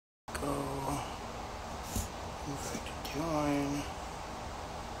Join.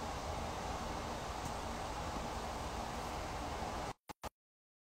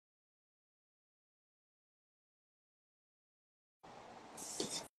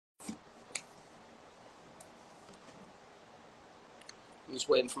 I'm just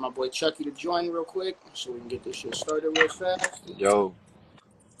waiting for my boy Chuckie to join real quick so we can get this shit started real fast. Yo.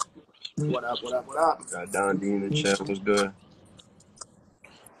 What up, what up, what up? Got Don D in the chat. What's good? Alright,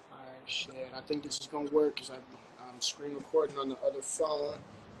 shit. I think this is gonna work because I'm screen recording on the other phone.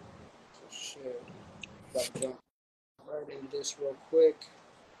 So shit. About to jump right into this real quick.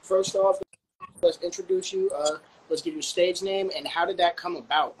 First off, let's introduce you. Let's give you a stage name and how did that come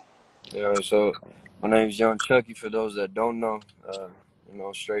about? Yeah, so my name's Young Chuckie for those that don't know.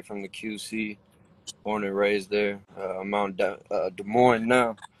 Straight from the QC, born and raised there. I'm out in Des Moines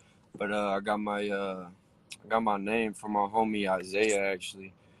now, but I got my name from my homie Isaiah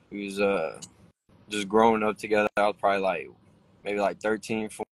actually. He was just growing up together. I was probably maybe 13,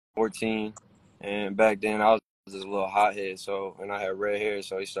 14, and back then I was just a little hothead. So and I had red hair,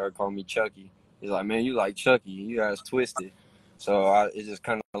 so he started calling me Chucky. He's like, man, you like Chucky? You guys twisted. So it just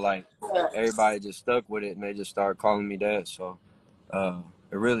kind of like everybody just stuck with it, and they just started calling me that. So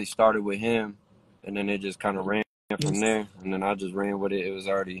it really started with him, and then it just kind of ran from there, and then I just ran with it. It was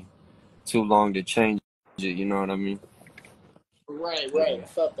already too long to change it. You know what I mean? Right, Yeah. right. I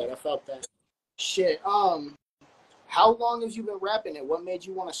felt that. Shit. How long have you been rapping and what made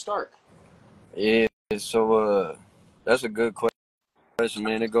you want to start? Yeah. So that's a good question,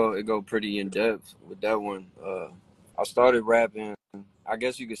 man. It go pretty in depth with that one. I started rapping. I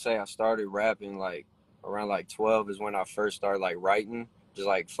guess you could say I started rapping around 12 is when I first started writing, just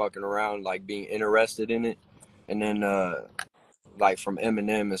fucking around, being interested in it, and then from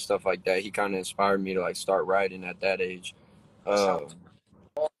Eminem and stuff like that, he kind of inspired me to start writing at that age. That Uh, sounds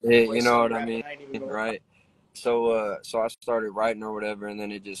yeah, boy you know started what I rapping. mean, I ain't even gonna right? So I started writing or whatever, and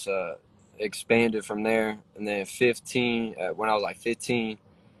then it just expanded from there. And then 15, when I was 15.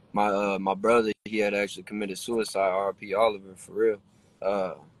 My brother, he had actually committed suicide. R.I.P. Oliver, for real.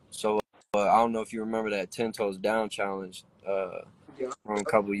 Uh, so I don't know if you remember that 10 Toes Down challenge yeah. from a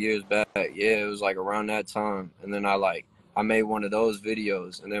couple years back. Yeah, it was around that time. And then I made one of those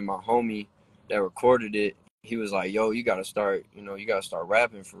videos, and then my homie that recorded it, he was like, "Yo, you gotta start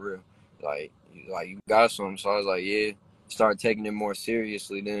rapping for real. You got something." So I was like, "Yeah." Start taking it more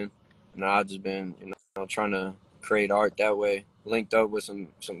seriously then, and I just been trying to create art that way. Linked up with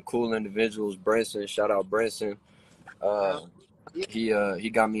some cool individuals. Brenson, shout out Brenson. Uh, Yeah. he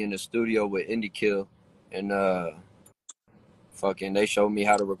got me in the studio with Indie Kill, and fucking they showed me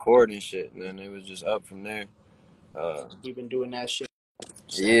how to record and shit, and then it was just up from there. Uh, We've been doing that shit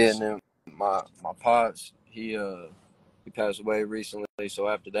yeah, and since. then my pops, he passed away recently. So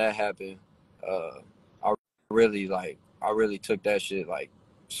after that happened, uh, I I really took that shit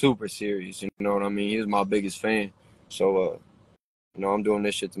super serious. You know what I mean? He was my biggest fan. So I'm doing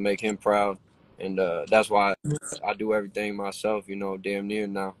this shit to make him proud, and that's why I do everything myself. Damn near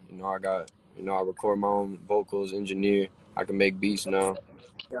now. I record my own vocals, engineer. I can make beats now.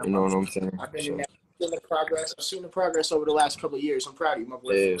 Yeah, You know what I'm saying? I've been in So that. Seen the progress. I've seen the progress over the last couple of years. I'm proud of you, my boy,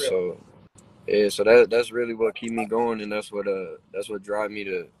 for yeah, real. so that's really what keep me going, and that's what drive me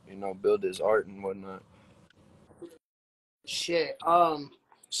to build this art and whatnot. Shit.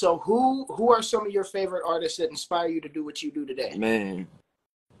 So who are some of your favorite artists that inspire you to do what you do today? Man,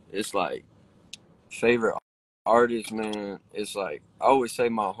 it's favorite artist, man. It's I always say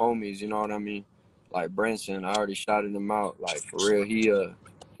my homies. You know what I mean? Like Branson, I already shouted him out. For real,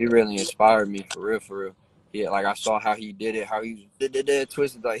 he really inspired me for real, for real. Yeah, I saw how he did it, how he did that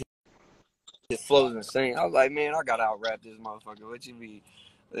twisted, his flows insane. I was like, man, I gotta out rap this motherfucker. What you mean?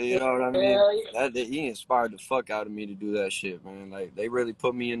 You know what I mean? Hell yeah. That he inspired the fuck out of me to do that shit, man. They really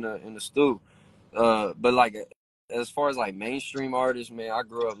put me in the stew. But as far as mainstream artists, man, I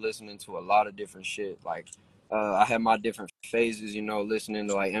grew up listening to a lot of different shit. I had my different phases, listening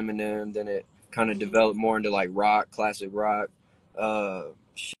to Eminem. Then it kind of developed more into rock, classic rock. Uh,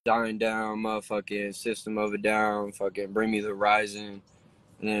 Shine Down, motherfucking System of a Down, fucking Bring Me the Horizon.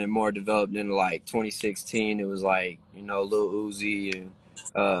 And then it more developed into 2016. It was Lil Uzi and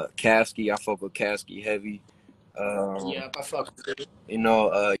Kasky. I fuck with Kasky heavy. Um, Yeah, I fuck with it. you know,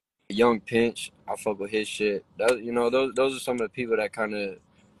 uh, Young Pinch. I fuck with his shit. Those are some of the people that kind of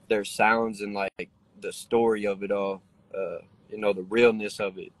their sounds and the story of it all. Uh, the realness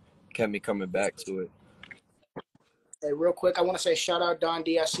of it kept me coming back to it. Hey, real quick, I want to say shout out Don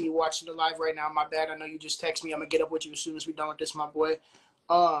D. I see you watching the live right now. My bad. I know you just text me. I'm gonna get up with you as soon as we're done with this, my boy.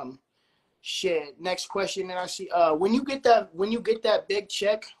 Um, Shit. Next question that I see. When you get that big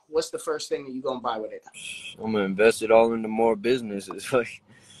check, what's the first thing that you gonna buy with it? I'm gonna invest it all into more businesses, like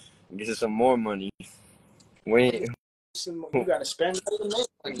get some more money. We You gotta spend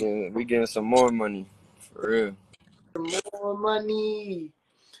money. we getting some more money for real. More money.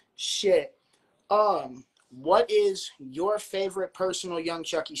 Shit. What is your favorite personal Young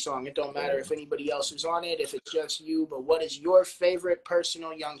Chuckie song? It don't matter if anybody else is on it, if it's just you, but what is your favorite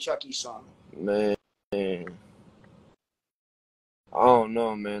personal Young Chuckie song? Man, I don't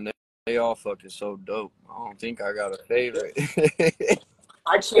know, man. They all fucking so dope. I don't think I got a favorite.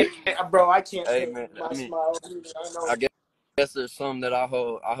 I can't, bro. I can't Hey take man, my I mean, smile. I know. I guess there's some that I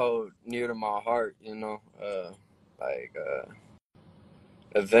hold near to my heart. Like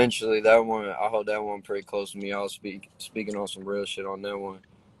eventually that one I hold that one pretty close to me. I was speaking on some real shit on that one.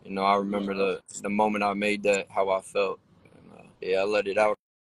 I remember the moment I made that, how I felt. And, yeah, I let it out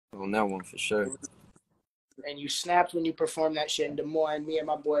on that one for sure. And you snapped when you performed that shit in Des Moines. Me and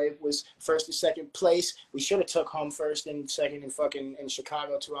my boy was first and second place. We should have took home first and second and fucking in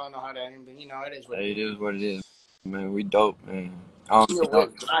Chicago too. I don't know how that ended, but it is what it is. It is what it is, man. We dope, man. I don't need, We know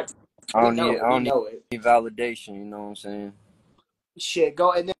it. I We don't know it. need validation. You know what I'm saying? Shit,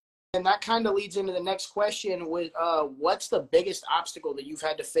 go and then. And that kind of leads into the next question with what's the biggest obstacle that you've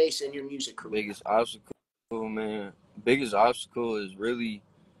had to face in your music career? Biggest obstacle, man. Biggest obstacle is really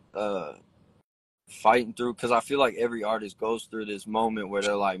uh, fighting through, because I feel like every artist goes through this moment where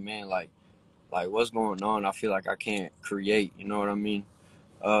they're like, man, like what's going on? I feel like I can't create. You know what I mean?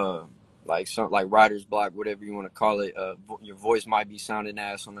 Uh, like writer's block, whatever you want to call it. Your voice might be sounding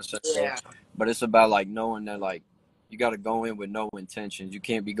ass on a certain day, but it's about like knowing that like you got to go in with no intentions. You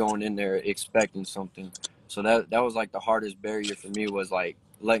can't be going in there expecting something. So that was like the hardest barrier for me, was like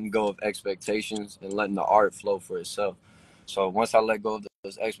letting go of expectations and letting the art flow for itself. So once I let go of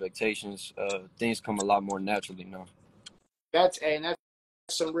those expectations, things come a lot more naturally now. That's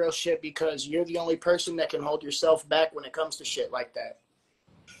some real shit, because you're the only person that can hold yourself back when it comes to shit like that.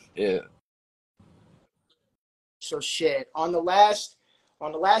 Yeah. So shit. On the last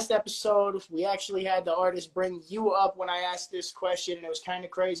episode, we actually had the artist bring you up when I asked this question, and it was kind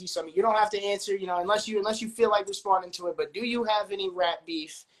of crazy. So I mean, you don't have to answer, unless you feel like responding to it. But do you have any rap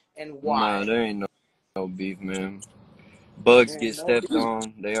beef, and why? Nah, there ain't no beef, man. Bugs get No stepped beef.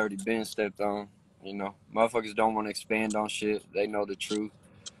 on. They already been stepped on. Motherfuckers don't want to expand on shit. They know the truth.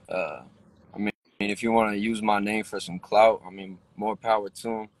 Uh, I mean, if you want to use my name for some clout, I mean, more power to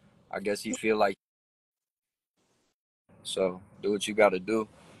him. I guess he feel like, so do what you got to do.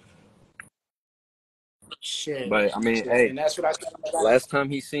 Shit. But I mean, Shit. hey, And that's what I said. last time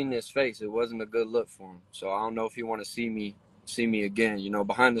he seen this face, it wasn't a good look for him. So I don't know if he want to see me again.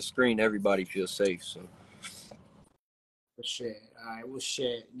 Behind the screen, everybody feels safe. So Shit. All right. Well,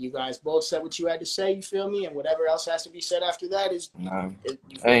 shit. You guys both said what you had to say. You feel me? And whatever else has to be said after that is. nah, You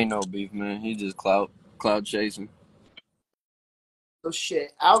feel ain't no beef, man. He just cloud chasing. So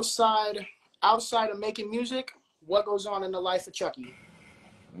shit. Outside of making music, what goes on in the life of Chuckie?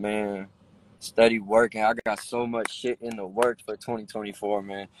 Man, steady working. I got so much shit in the works for 2024,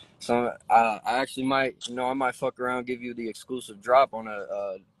 man. So I actually might, I might fuck around, give you the exclusive drop on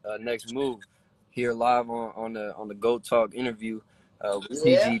a next move here live on the Go Talk interview with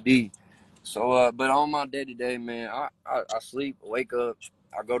TGD. So, but on my day to day, man, I sleep, wake up,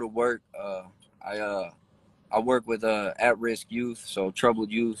 I go to work. I I work with at-risk youth, so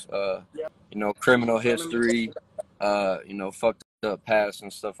troubled youth, criminal history, fucked up past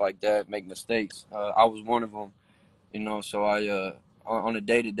and stuff like that, make mistakes. I was one of them, so on a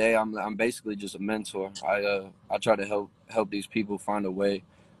day-to-day, I'm basically just a mentor. I try to help these people find a way,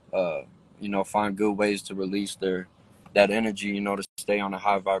 find good ways to release that energy, to stay on a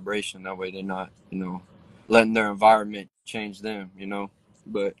high vibration. That way they're not, letting their environment change them.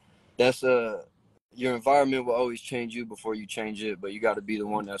 But that's your environment will always change you before you change it, but you got to be the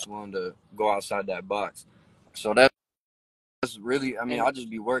one that's willing to go outside that box. So that's really, I mean, I just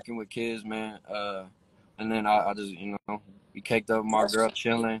be working with kids, man. And then I just, be caked up with my girl,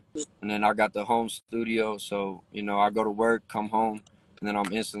 chilling. And then I got the home studio. So, I go to work, come home, and then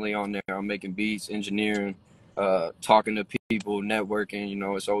I'm instantly on there. I'm making beats, engineering, talking to people, networking.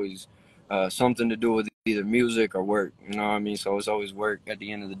 It's always something to do with either music or work. You know what I mean? So it's always work at the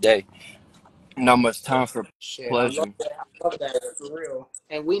end of the day. Not much time for Shit, I pleasure. love that. I love that for real.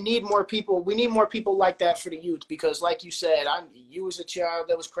 And we need more people. We need more people like that for the youth, because, like you said, you was a child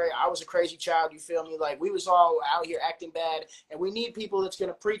that was crazy. I was a crazy child. You feel me? Like, we was all out here acting bad, and we need people that's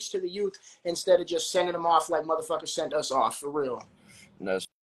gonna preach to the youth instead of just sending them off like motherfuckers sent us off, for real. And that's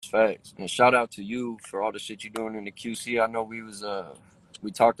facts. And shout out to you for all the shit you're doing in the QC. I know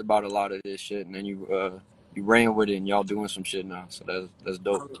we talked about a lot of this shit, and then you ran with it, and y'all doing some shit now. So that's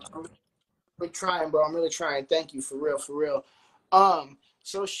dope. I'm really trying, bro. I'm really trying. Thank you, for real, for real.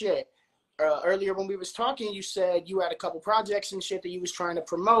 So shit. Earlier when we was talking, you said you had a couple projects and shit that you was trying to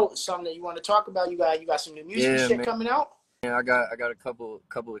promote. Something that you want to talk about. You got some new music and Yeah, shit man. coming out. I got a couple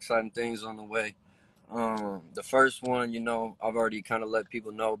exciting things on the way. The first one, I've already kind of let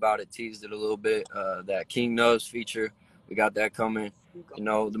people know about it, teased it a little bit. That King Nubs feature, we got that coming. The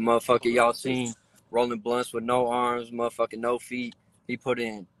motherfucker y'all seen rolling blunts with no arms, motherfucking no feet. He put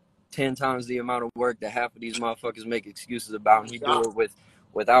in 10 times the amount of work that half of these motherfuckers make excuses about, and he do it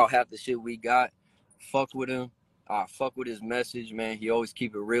without half the shit we got. Fuck with him. Fuck with his message, man. He always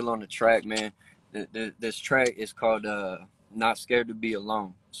keep it real on the track, man. This track is called "Not Scared to Be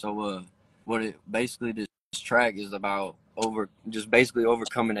Alone." So what it basically this track is about basically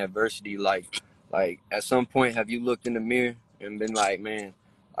overcoming adversity. Like at some point, have you looked in the mirror and been like, man,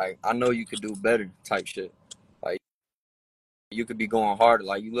 like I know you could do better type shit. Like you could be going harder.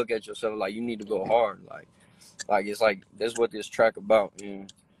 Like you look at yourself like you need to go hard. Like it's like that's what this track about.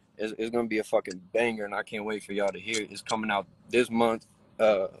 And it's gonna be a fucking banger, and I can't wait for y'all to hear it. It's coming out this month,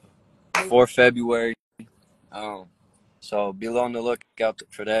 for February. Um, so be on the lookout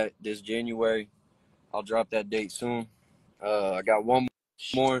for that this January. I'll drop that date soon. I got one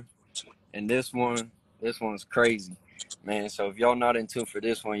more, and this one's crazy, man. So if y'all not in tune for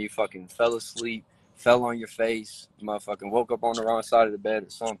this one, you fucking fell asleep, fell on your face, motherfucking woke up on the wrong side of the bed or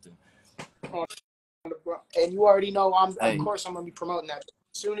something. And you already know of Hey, course I'm gonna be promoting that.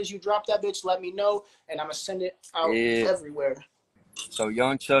 As soon as you drop that bitch, let me know, and I'm gonna send it out yeah. everywhere. So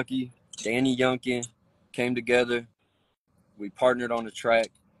Young Chuckie, Danny Youngkin came together. We partnered on the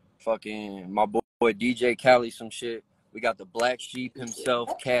track. Fucking my boy DJ Cali some shit. We got the Black Sheep himself,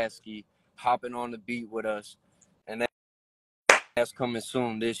 Kasky, hopping on the beat with us. And that's coming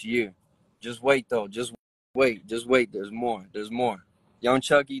soon this year. Just wait though. Just wait. Just wait. There's more. There's more. Young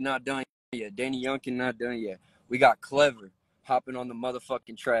Chuckie not done yet. Danny Youngkin not done yet. We got Clever hopping on the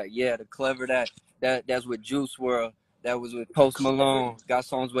motherfucking track. Yeah, the Clever that's with Juice WRLD. That was with Post Malone. Got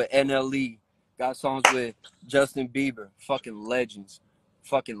songs with NLE. Got songs with Justin Bieber. Fucking legends.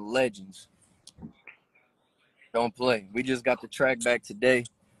 Fucking legends. Don't play. We just got the track back today.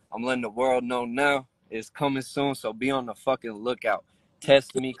 I'm letting the world know now. It's coming soon, so be on the fucking lookout.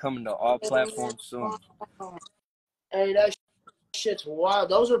 Test Me coming to all platforms soon. Hey, that shit's wild.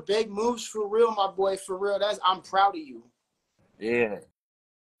 Those are big moves for real, my boy. For real. I'm proud of you. Yeah.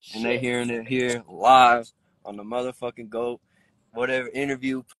 And they Shit. hearing it here live on the motherfucking GOAT, whatever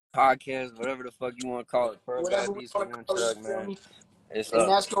interview, podcast, whatever the fuck you want to call it. Pearl Whatever Bad we Beats with want to Young call it, you Chuck, feel man. me? It's And up.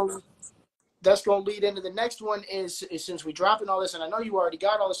 that's gonna lead into the next one is since we dropping all this, and I know you already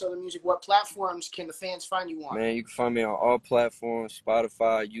got all this other music, what platforms can the fans find you on? Man, you can find me on all platforms,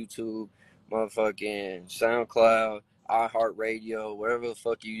 Spotify, YouTube, motherfucking SoundCloud, iHeartRadio, whatever the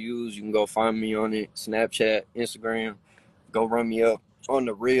fuck you use, you can go find me on it. Snapchat, Instagram, go run me up on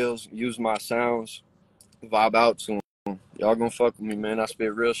the reels, use my sounds, vibe out to them. Y'all gonna fuck with me, man. I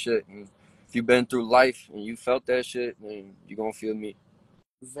spit real shit. And if you been through life and you felt that shit, then you gonna feel me.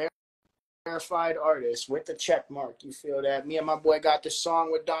 Verified artist with the check mark. You feel that? Me and my boy got this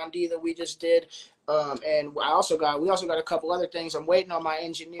song with Don D that we just did. And we also got a couple other things. I'm waiting on my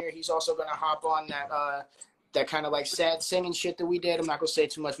engineer. He's also gonna hop on that kind of like sad singing shit that we did. I'm not gonna say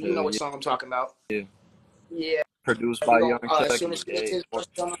too much, but you know what Yeah, song I'm talking about. yeah. Yeah, Produced we by going Young as soon as Chuckie. he gets Yeah. his verse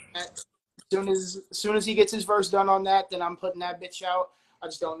done on that, as soon as he gets his verse done on that, then I'm putting that bitch out. I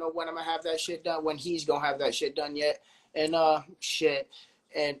just don't know when I'm gonna have that shit done. When he's gonna have that shit done yet? And shit.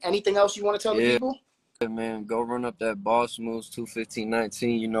 And anything else you want to tell the Yeah, people? man. Go run up that Boss Moves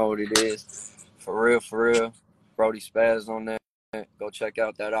 21519. You know what it is. For real, for real. Brody Spaz on that. Go check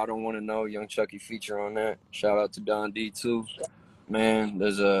out that I Don't Want to Know Young Chuckie feature on that. Shout out to Don D too. Man,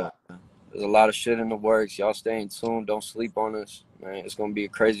 there's a lot of shit in the works. Y'all stay in tune. Don't sleep on us. Man, it's gonna be a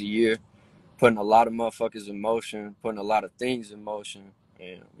crazy year. Putting a lot of motherfuckers in motion, putting a lot of things in motion.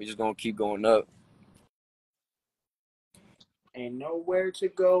 And we just gonna keep going up. Ain't nowhere to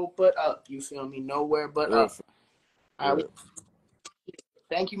go but up. You feel me? Nowhere but For real, up. for All right. real.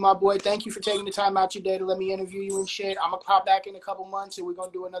 Thank you, my boy. Thank you for taking the time out your day to let me interview you and shit. I'm gonna pop back in a couple months and we're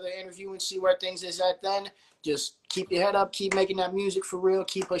gonna do another interview and see where things is at then. Just keep your head up, keep making that music for real,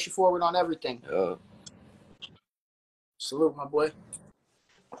 keep pushing forward on everything. Yeah. Salute, my boy.